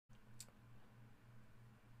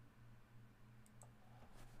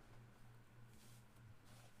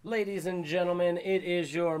Ladies and gentlemen, it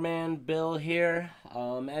is your man Bill here.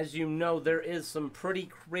 As you know, there is some pretty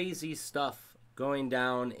crazy stuff going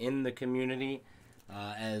down in the community.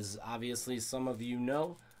 As obviously some of you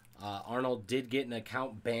know, Arnold did get an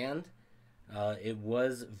account banned. It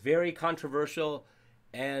was very controversial,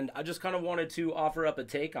 and I just kind of wanted to offer up a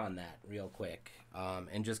take on that real quick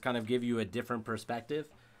and just kind of give you a different perspective.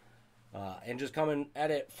 And just coming at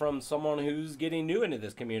it from someone who's getting new into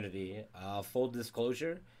this community. Full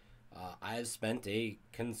disclosure, I've spent a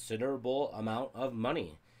considerable amount of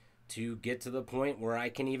money to get to the point where I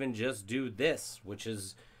can even just do this, which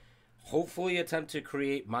is hopefully attempt to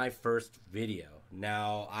create my first video.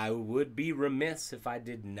 Now, I would be remiss if I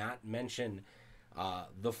did not mention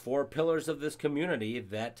the four pillars of this community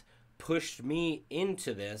that pushed me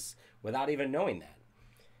into this without even knowing that.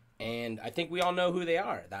 And I think we all know who they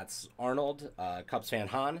are. That's Arnold, Cubs fan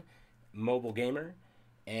Han, mobile gamer,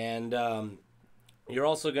 and you're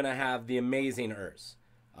also going to have the amazing Urs.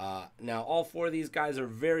 Now, all four of these guys are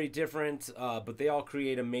very different, but they all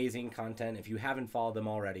create amazing content. If you haven't followed them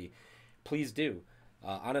already, please do.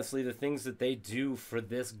 Honestly, the things that they do for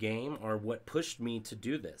this game are what pushed me to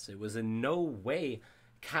do this. It was in no way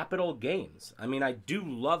capital gains. I mean, I do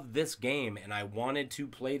love this game, and I wanted to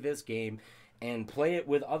play this game and play it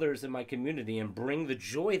with others in my community and bring the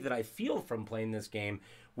joy that I feel from playing this game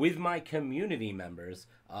with my community members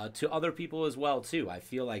to other people as well too. I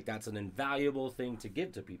feel like that's an invaluable thing to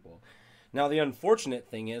give to people. Now, the unfortunate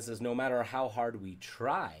thing is no matter how hard we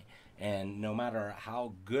try and no matter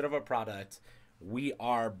how good of a product we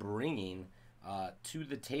are bringing to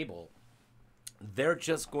the table, they're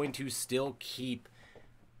just going to still keep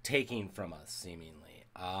taking from us, seemingly.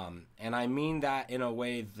 And I mean that in a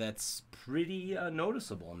way that's pretty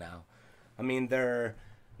noticeable now. I mean, they're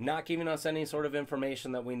not giving us any sort of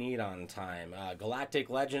information that we need on time.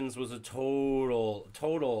 Galactic Legends was a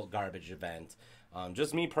total garbage event.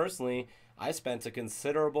 Just me personally, I spent a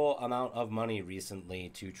considerable amount of money recently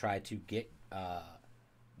to try to get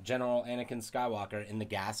General Anakin Skywalker in the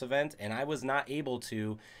gas event, and I was not able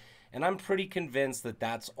to. And I'm pretty convinced that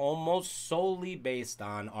that's almost solely based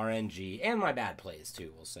on RNG and my bad plays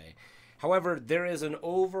too, we'll say. However, there is an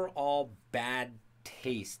overall bad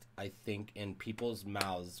taste, I think, in people's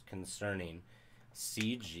mouths concerning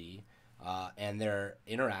CG and their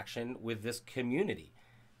interaction with this community.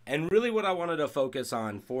 And really what I wanted to focus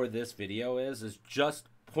on for this video is just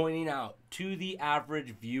pointing out to the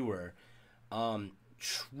average viewer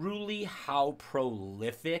truly how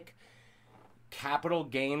prolific capital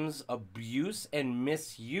games abuse and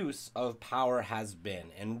misuse of power has been.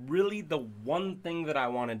 And really the one thing that I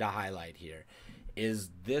wanted to highlight here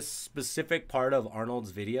is this specific part of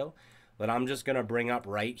Arnold's video that I'm just going to bring up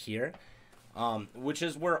right here, which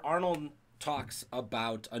is where Arnold talks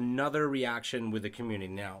about another reaction with the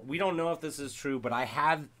community. Now, we don't know if this is true, but I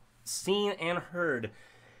have seen and heard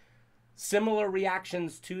similar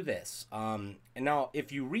reactions to this. And now,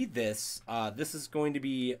 if you read this, this is going to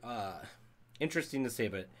be interesting to say,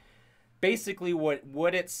 but basically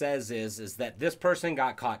what it says is that this person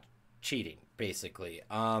got caught cheating, basically.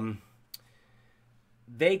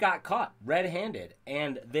 They got caught red-handed,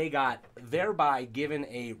 and they got thereby given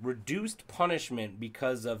a reduced punishment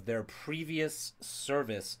because of their previous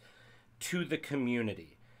service to the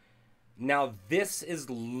community. Now, this is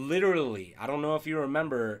literally, I don't know if you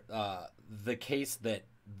remember the case that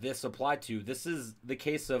this applied to. This is the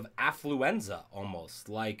case of affluenza, almost.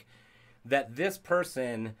 Like, that this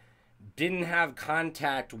person didn't have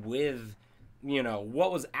contact with, you know,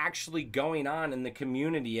 what was actually going on in the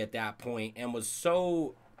community at that point and was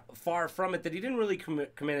so far from it that he didn't really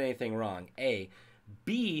commit anything wrong, A.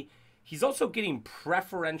 B, he's also getting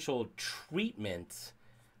preferential treatment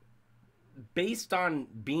based on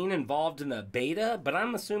being involved in the beta, but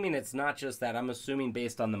I'm assuming it's not just that. I'm assuming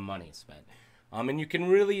based on the money spent. And you can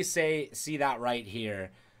really see that right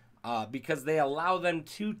here because they allow them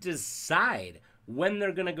to decide when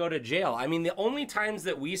they're going to go to jail. I mean, the only times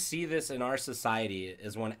that we see this in our society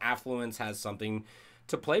is when affluence has something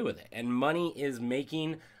to play with it. And money is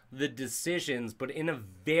making the decisions, but in a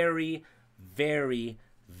very, very,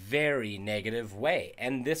 very negative way.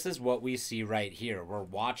 And this is what we see right here. We're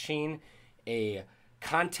watching a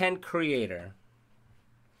content creator,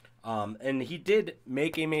 and he did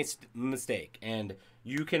make a mistake. And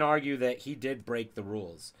you can argue that he did break the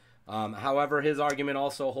rules. However, his argument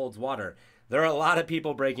also holds water. There are a lot of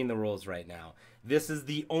people breaking the rules right now. This is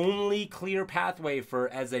the only clear pathway for,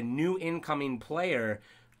 as a new incoming player,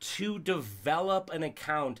 to develop an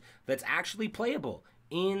account that's actually playable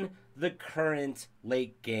in the current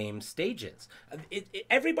late game stages.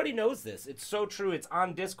 Everybody knows this. It's so true. It's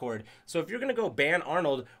on Discord. So if you're going to go ban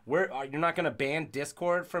Arnold, you're not going to ban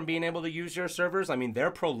Discord from being able to use your servers? I mean,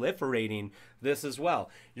 they're proliferating this as well.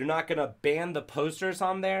 You're not going to ban the posters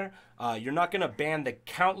on there. You're not going to ban the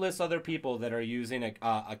countless other people that are using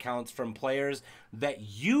accounts from players that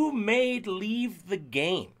you made leave the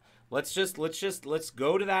game. Let's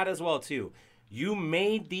go to that as well too.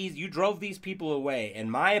 You drove these people away, in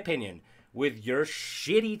my opinion, with your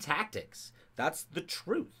shitty tactics. That's the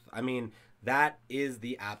truth. I mean, that is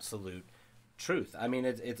the absolute truth. I mean,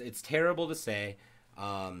 it's terrible to say,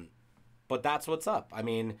 but that's what's up. I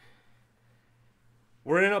mean,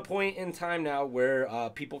 we're in a point in time now where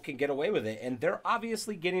people can get away with it, and they're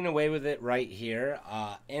obviously getting away with it right here.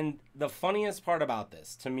 And the funniest part about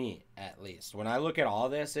this, to me at least, when I look at all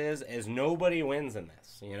this is nobody wins in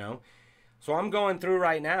this, you know? So I'm going through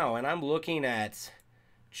right now, and I'm looking at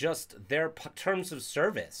just their terms of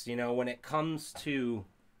service, you know, when it comes to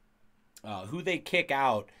who they kick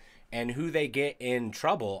out and who they get in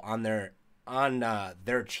trouble on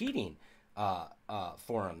their cheating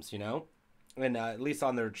forums, you know, and at least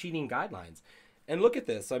on their cheating guidelines. And look at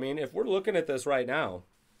this. I mean, if we're looking at this right now,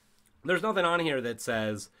 there's nothing on here that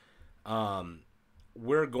says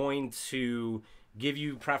we're going to give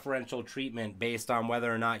you preferential treatment based on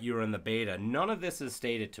whether or not you're in the beta. None of this is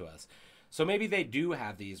stated to us. So maybe they do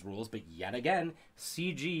have these rules, but yet again,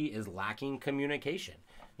 CG is lacking communication.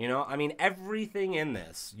 You know, I mean, everything in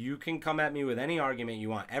this, you can come at me with any argument you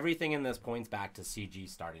want. Everything in this points back to CG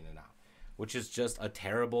starting it out, which is just a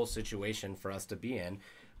terrible situation for us to be in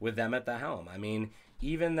with them at the helm. I mean,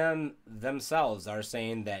 even them themselves are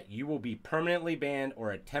saying that you will be permanently banned or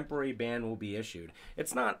a temporary ban will be issued.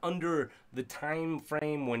 It's not under the time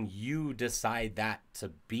frame when you decide that to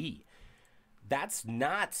be. That's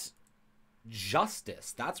not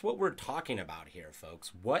justice. That's what we're talking about here,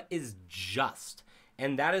 folks. What is just?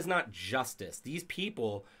 And that is not justice. These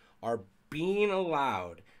people are being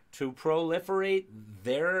allowed to proliferate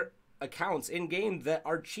their accounts in game that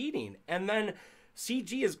are cheating, and then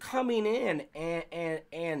CG is coming in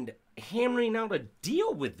and hammering out a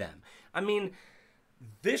deal with them. I mean,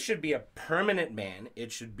 this should be a permanent ban.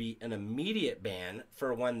 It should be an immediate ban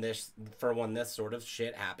for when this sort of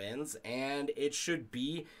shit happens, and it should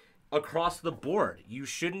be across the board. You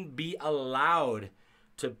shouldn't be allowed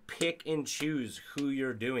to pick and choose who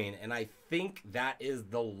you're doing, and I think that is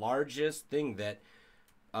the largest thing that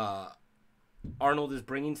Arnold is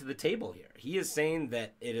bringing to the table here. He is saying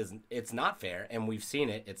that it's not fair, and we've seen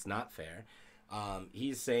it. It's not fair.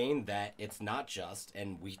 He's saying that it's not just,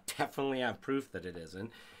 and we definitely have proof that it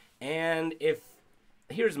isn't. And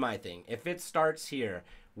here's my thing. If it starts here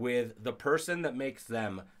with the person that makes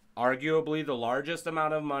them arguably the largest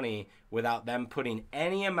amount of money without them putting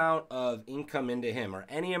any amount of income into him or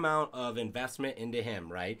any amount of investment into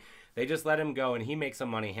him, right? They just let him go, and he makes some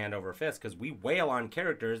money hand over fist because we wail on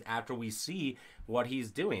characters after we see what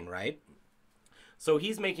he's doing, right? So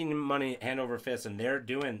he's making money hand over fist, and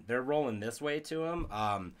they're rolling this way to him.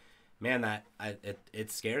 Man,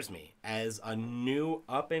 it scares me as a new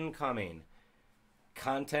up and coming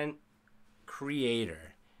content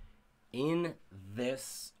creator in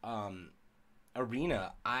this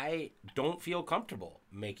arena. I don't feel comfortable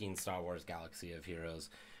making Star Wars Galaxy of Heroes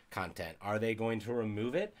content. Are they going to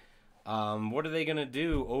remove it? What are they going to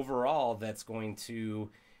do overall that's going to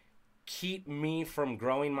keep me from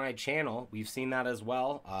growing my channel? We've seen that as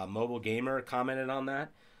well. Mobile Gamer commented on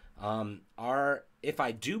that. If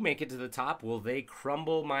I do make it to the top, will they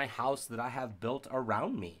crumble my house that I have built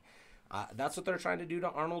around me? That's what they're trying to do to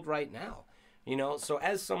Arnold right now. You know, so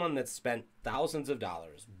as someone that's spent thousands of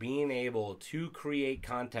dollars being able to create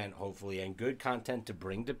content, hopefully, and good content to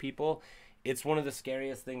bring to people, it's one of the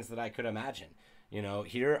scariest things that I could imagine. You know,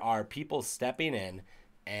 here are people stepping in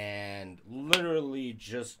and literally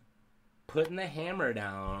just putting the hammer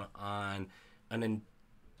down on an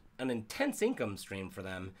intense income stream for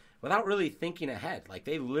them without really thinking ahead. Like,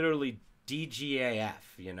 they literally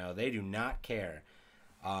DGAF, you know, they do not care.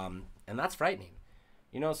 And that's frightening.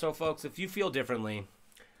 You know, so folks, if you feel differently,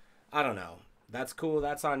 I don't know. That's cool.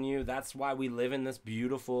 That's on you. That's why we live in this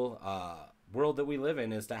beautiful world that we live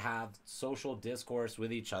in, is to have social discourse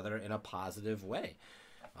with each other in a positive way.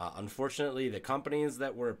 Unfortunately, the companies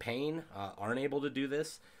that we're paying aren't able to do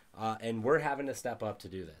this, and we're having to step up to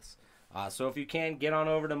do this. So if you can, get on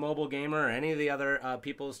over to Mobile Gamer or any of the other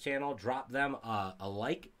people's channel, drop them a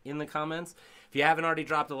like in the comments. If you haven't already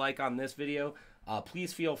dropped a like on this video,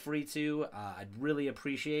 please feel free to. I'd really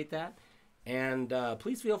appreciate that. And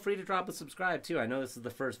please feel free to drop a subscribe too. I know this is the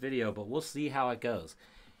first video, but we'll see how it goes.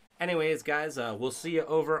 Anyways, guys, we'll see you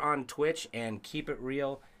over on Twitch, and keep it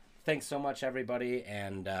real. Thanks so much, everybody,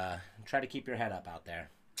 and try to keep your head up out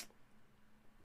there.